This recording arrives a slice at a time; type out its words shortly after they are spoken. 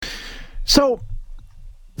So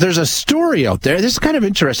there's a story out there. This is kind of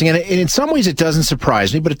interesting, and in some ways it doesn't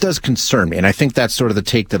surprise me, but it does concern me. And I think that's sort of the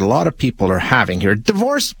take that a lot of people are having here.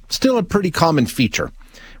 Divorce, still a pretty common feature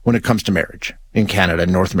when it comes to marriage in Canada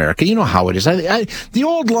and North America. You know how it is. The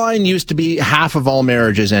old line used to be half of all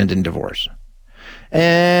marriages end in divorce.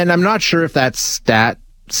 And I'm not sure if that stat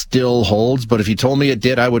still holds, but if you told me it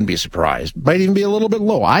did, I wouldn't be surprised. Might even be a little bit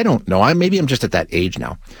low. I don't know. Maybe I'm just at that age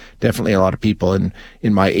now. Definitely a lot of people in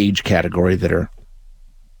my age category that are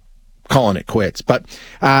calling it quits. But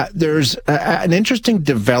there's an interesting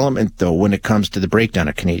development, though, when it comes to the breakdown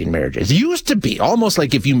of Canadian marriages. It used to be almost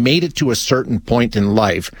like if you made it to a certain point in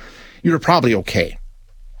life, you were probably okay.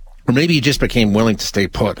 Or maybe you just became willing to stay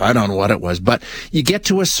put. I don't know what it was. But you get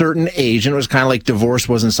to a certain age, and it was kind of like divorce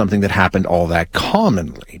wasn't something that happened all that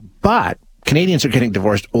commonly. But Canadians are getting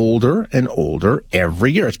divorced older and older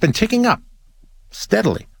every year. It's been ticking up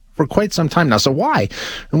steadily for quite some time now. So why?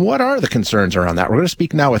 And what are the concerns around that? We're going to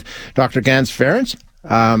speak now with Dr. Gans Ference.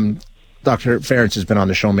 Dr. Ference has been on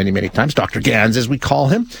the show many, many times. Dr. Gans, as we call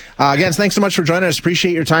him. Gans, thanks so much for joining us.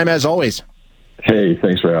 Appreciate your time as always. Hey,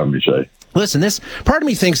 thanks for having me, Shay. Listen, this part of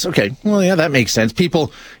me thinks, okay, well, yeah, that makes sense.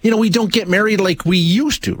 People, we don't get married like we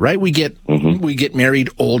used to, right? We get married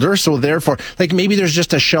older. So therefore, like maybe there's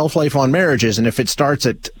just a shelf life on marriages. And if it starts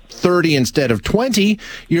at 30 instead of 20,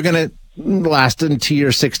 you're going to last into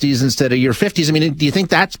your 60s instead of your 50s. I mean, do you think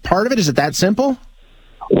that's part of it? Is it that simple?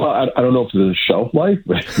 Well, I don't know if there's a shelf life,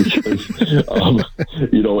 because,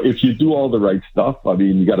 if you do all the right stuff, I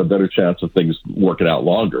mean, you got a better chance of things working out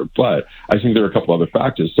longer. But I think there are a couple other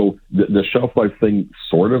factors. So the shelf life thing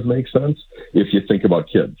sort of makes sense if you think about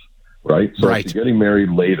kids, right? So if you're getting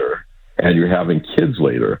married later and you're having kids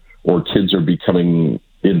later, or kids are becoming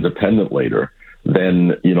independent later,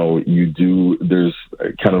 then, there's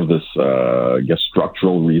kind of this,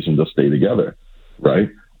 structural reason to stay together, right?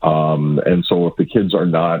 And so if the kids are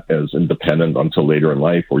not as independent until later in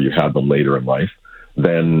life, or you have them later in life,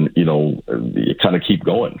 then, you kind of keep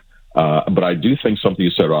going. But I do think something you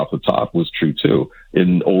said off the top was true too.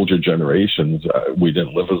 In older generations, we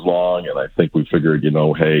didn't live as long. And I think we figured,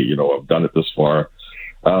 hey, I've done it this far.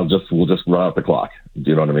 We'll just run out the clock. Do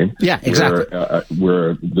you know what I mean? Yeah, exactly.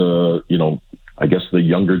 Where I guess the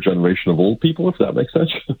younger generation of old people, if that makes sense.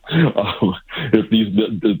 If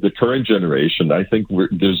the current generation, I think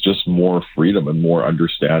there's just more freedom and more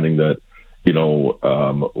understanding that,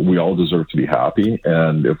 we all deserve to be happy.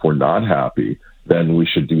 And if we're not happy, then we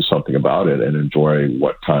should do something about it and enjoy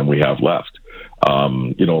what time we have left. I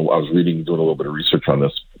was doing a little bit of research on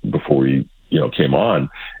this before we, came on.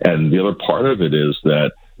 And the other part of it is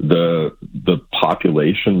that the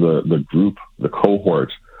population, the group, the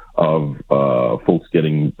cohort of folks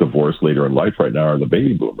getting divorced later in life right now are the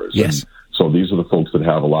baby boomers. Yes. And so these are the folks that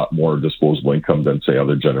have a lot more disposable income than, say,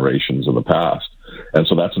 other generations in the past. And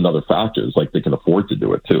so that's another factor. It's like they can afford to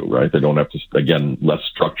do it too, right? They don't have to, again, less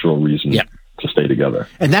structural reason to stay together.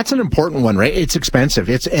 And that's an important one, right? It's expensive.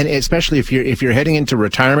 And especially if you're heading into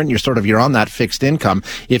retirement, you're on that fixed income.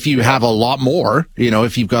 If you have a lot more,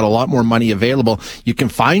 if you've got a lot more money available, you can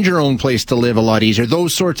find your own place to live a lot easier.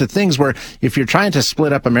 Those sorts of things where if you're trying to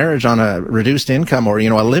split up a marriage on a reduced income or,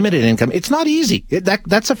 a limited income, it's not easy.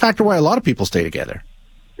 That's a factor why a lot of people stay together.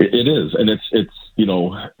 It is. And it's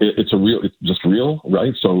just real,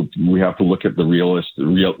 right? So we have to look at the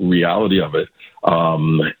reality of it.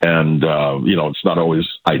 It's not always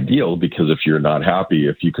ideal, because if you're not happy,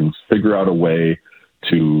 if you can figure out a way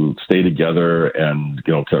to stay together and,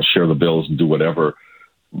 kind of share the bills and do whatever,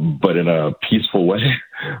 but in a peaceful way,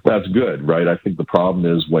 that's good, right? I think the problem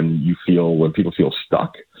is when people feel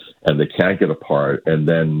stuck and they can't get apart, and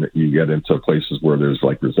then you get into places where there's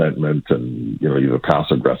like resentment and, either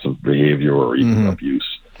passive aggressive behavior or even abuse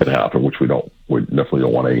can happen, which we definitely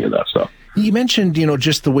don't want any of that stuff. You mentioned,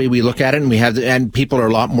 just the way we look at it, and people are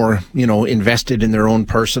a lot more, invested in their own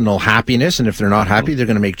personal happiness. And if they're not happy, they're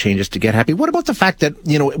going to make changes to get happy. What about the fact that,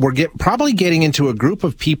 we're probably getting into a group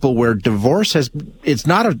of people where divorce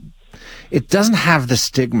it doesn't have the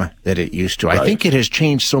stigma that it used to. Right. I think it has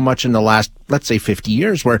changed so much in the last, let's say, 50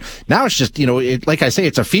 years, where now it's just, like I say,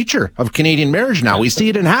 it's a feature of Canadian marriage now. We see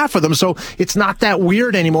it in half of them, so it's not that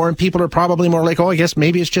weird anymore, and people are probably more like, oh, I guess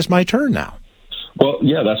maybe it's just my turn now. Well,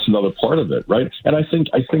 yeah, that's another part of it, right? And I think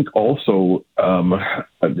also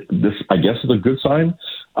this, I guess, is a good sign.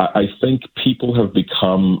 I think people have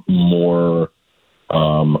become more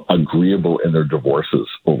agreeable in their divorces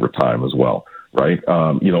over time as well, right?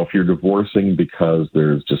 If you're divorcing because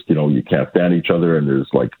there's just, you can't stand each other and there's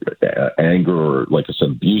like anger or like I said,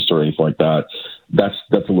 abuse or anything like that, that's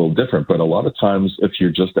a little different. But a lot of times if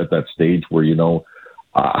you're just at that stage where,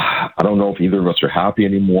 I don't know if either of us are happy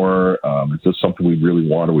anymore. Is this something we really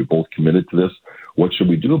want? Are we both committed to this? What should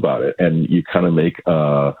we do about it? And you kind of make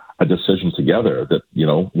a decision together that,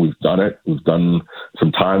 we've done it. We've done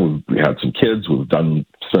some time. We had some kids.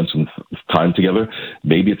 Spent some time together.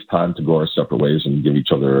 Maybe it's time to go our separate ways and give each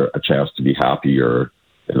other a chance to be happier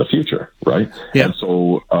in the future, right? Yeah. And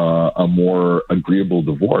so a more agreeable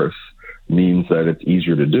divorce means that it's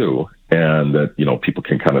easier to do, and that, people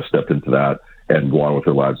can kind of step into that and go on with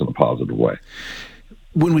their lives in a positive way.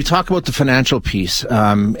 When we talk about the financial piece,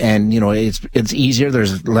 and it's easier,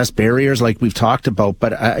 there's less barriers like we've talked about,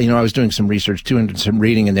 but I was doing some research too and some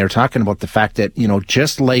reading, and they're talking about the fact that,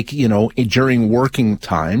 just like, during working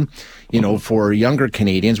time, for younger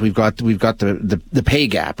Canadians, we've got the pay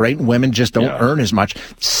gap, right? Women just don't earn as much.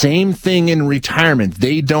 Same thing in retirement.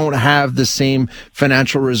 They don't have the same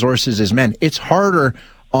financial resources as men. It's harder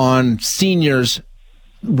on seniors,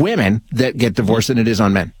 women that get divorced than it is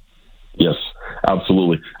on men. Yes,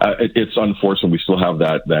 absolutely. It's unfortunate we still have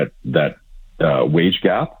that wage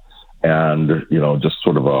gap, and just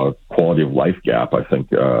sort of a quality of life gap, I think,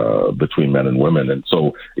 between men and women. And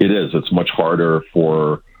so it's much harder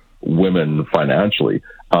for women financially.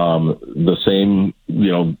 The same,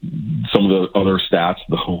 some of the other stats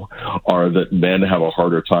though are that men have a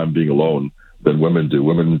harder time being alone than women do.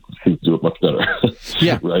 Women seem to do it much better,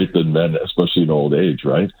 right, than men, especially in old age,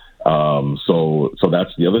 right? So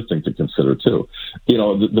that's the other thing to consider too.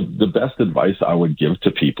 The best advice I would give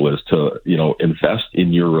to people is to, invest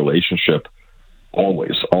in your relationship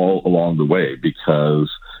always, all along the way,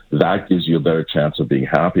 because that gives you a better chance of being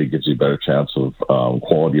happy. It gives you a better chance of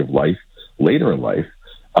quality of life later in life.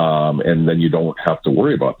 And then you don't have to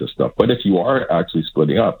worry about this stuff. But if you are actually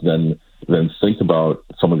splitting up, then think about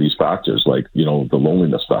some of these factors, like, the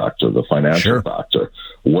loneliness factor, the financial factor.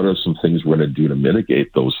 What are some things we're going to do to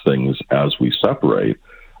mitigate those things as we separate?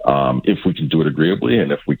 If we can do it agreeably,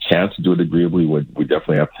 and if we can't do it agreeably, we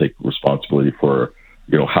definitely have to take responsibility for,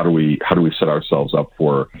 how do we set ourselves up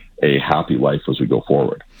for a happy life as we go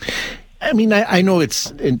forward? I mean, I know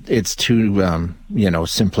it's too,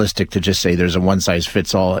 simplistic to just say there's a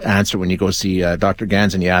one-size-fits-all answer when you go see Dr.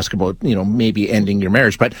 Gans and you ask about, maybe ending your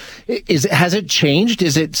marriage. But has it changed?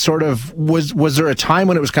 Is it sort of, was there a time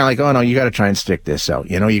when it was kind of like, oh, no, you got to try and stick this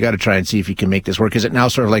out? You got to try and see if you can make this work. Is it now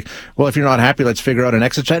sort of like, well, if you're not happy, let's figure out an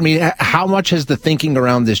exit strategy? I mean, how much has the thinking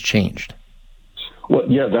around this changed? Well,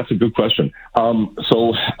 yeah, that's a good question.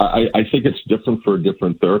 So I think it's different for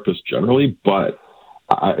different therapists generally, but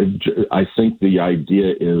I think the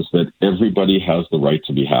idea is that everybody has the right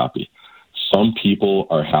to be happy. Some people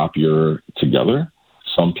are happier together.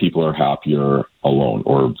 Some people are happier alone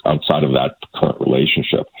or outside of that current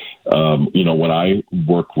relationship. When I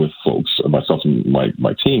work with folks, myself and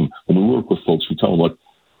my team, when we work with folks, we tell them, look,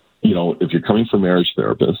 if you're coming for marriage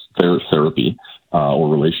therapy or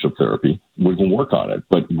relationship therapy, we can work on it.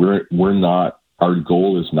 But we're not. Our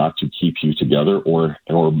goal is not to keep you together or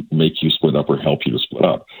make you split up or help you to split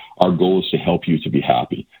up. Our goal is to help you to be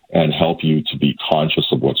happy and help you to be conscious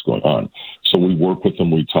of what's going on. So we work with them.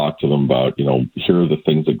 We talk to them about, here are the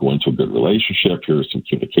things that go into a good relationship. Here are some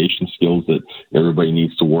communication skills that everybody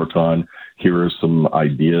needs to work on. Here are some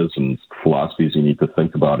ideas and philosophies you need to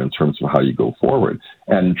think about in terms of how you go forward,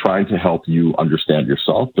 and trying to help you understand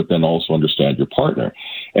yourself, but then also understand your partner.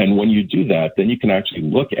 And when you do that, then you can actually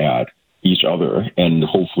look at each other and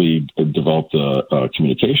hopefully develop the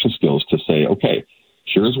communication skills to say, okay,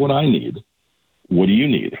 here's what I need. What do you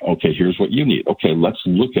need? Okay, here's what you need. Okay, let's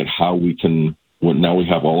look at how we can, now we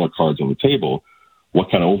have all our cards on the table,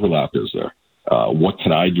 what kind of overlap is there? What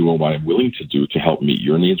can I do or what I'm willing to do to help meet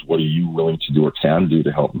your needs? What are you willing to do or can do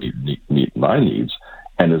to help meet my needs?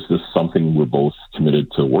 And is this something we're both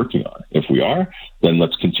committed to working on? If we are, then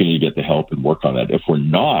let's continue to get the help and work on that. If we're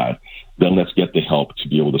not, then let's get the help to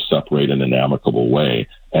be able to separate in an amicable way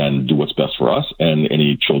and do what's best for us and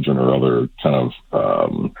any children or other kind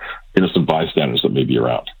of innocent bystanders that may be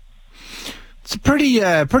around. It's a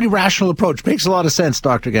pretty rational approach. Makes a lot of sense,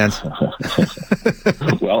 Dr. Gans.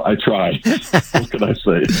 Well, I try. What can I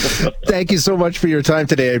say? Thank you so much for your time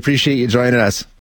today. I appreciate you joining us.